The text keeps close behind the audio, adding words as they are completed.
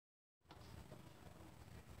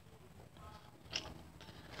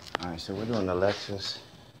So we're doing the Lexus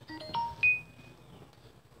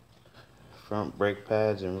front brake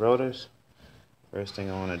pads and rotors. First thing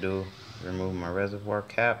I want to do is remove my reservoir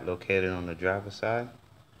cap located on the driver's side.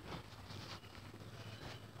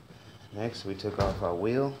 Next, we took off our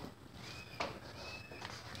wheel.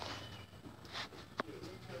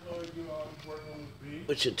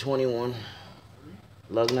 With your 21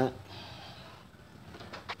 lug nut.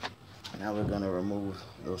 Now we're going to remove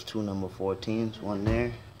those two number 14s, one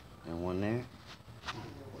there and one there.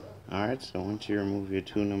 Alright, so once you remove your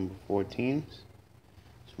two number 14s,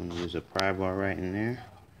 just want to use a pry bar right in there.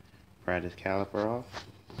 Pry this caliper off.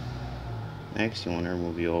 Next, you want to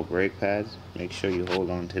remove your old brake pads. Make sure you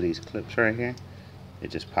hold on to these clips right here. They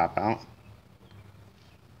just pop out,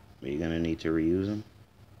 but you're going to need to reuse them.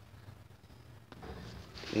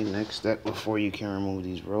 Okay, next step before you can remove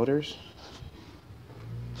these rotors,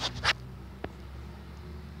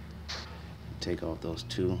 take off those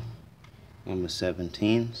two number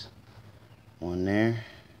 17s. One there,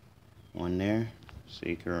 so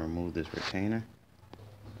you can remove this retainer.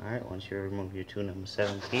 Alright, once you remove your two number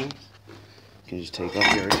 17s, you can just take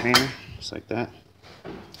off your retainer, just like that.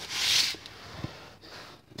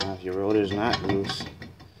 Now if your rotor is not loose,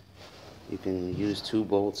 you can use two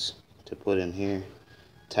bolts to put in here,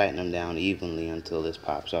 tighten them down evenly until this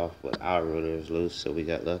pops off, but our rotor is loose, so we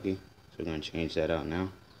got lucky. So we're going to change that out now.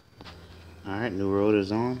 Alright, new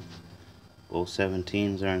rotor's on. Both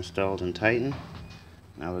 17s are installed and tightened.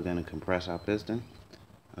 Now we're going to compress our piston.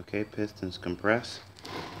 Okay, pistons compress.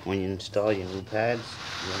 When you install your new pads,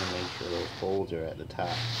 you want to make sure those holes are at the top.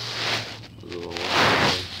 A little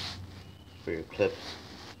for your clips.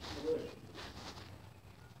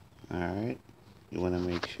 Alright, you want to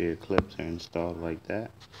make sure your clips are installed like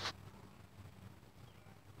that.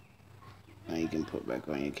 Now you can put back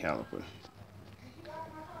on your caliper.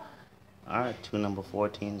 Alright, two number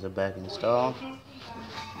 14s are back installed.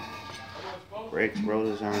 Brakes,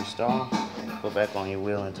 rotors are installed. Put back on your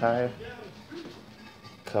wheel and tire.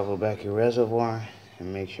 Cover back your reservoir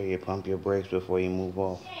and make sure you pump your brakes before you move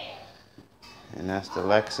off. And that's the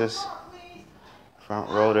Lexus front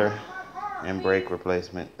rotor and brake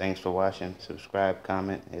replacement. Thanks for watching. Subscribe,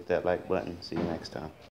 comment, hit that like button. See you next time.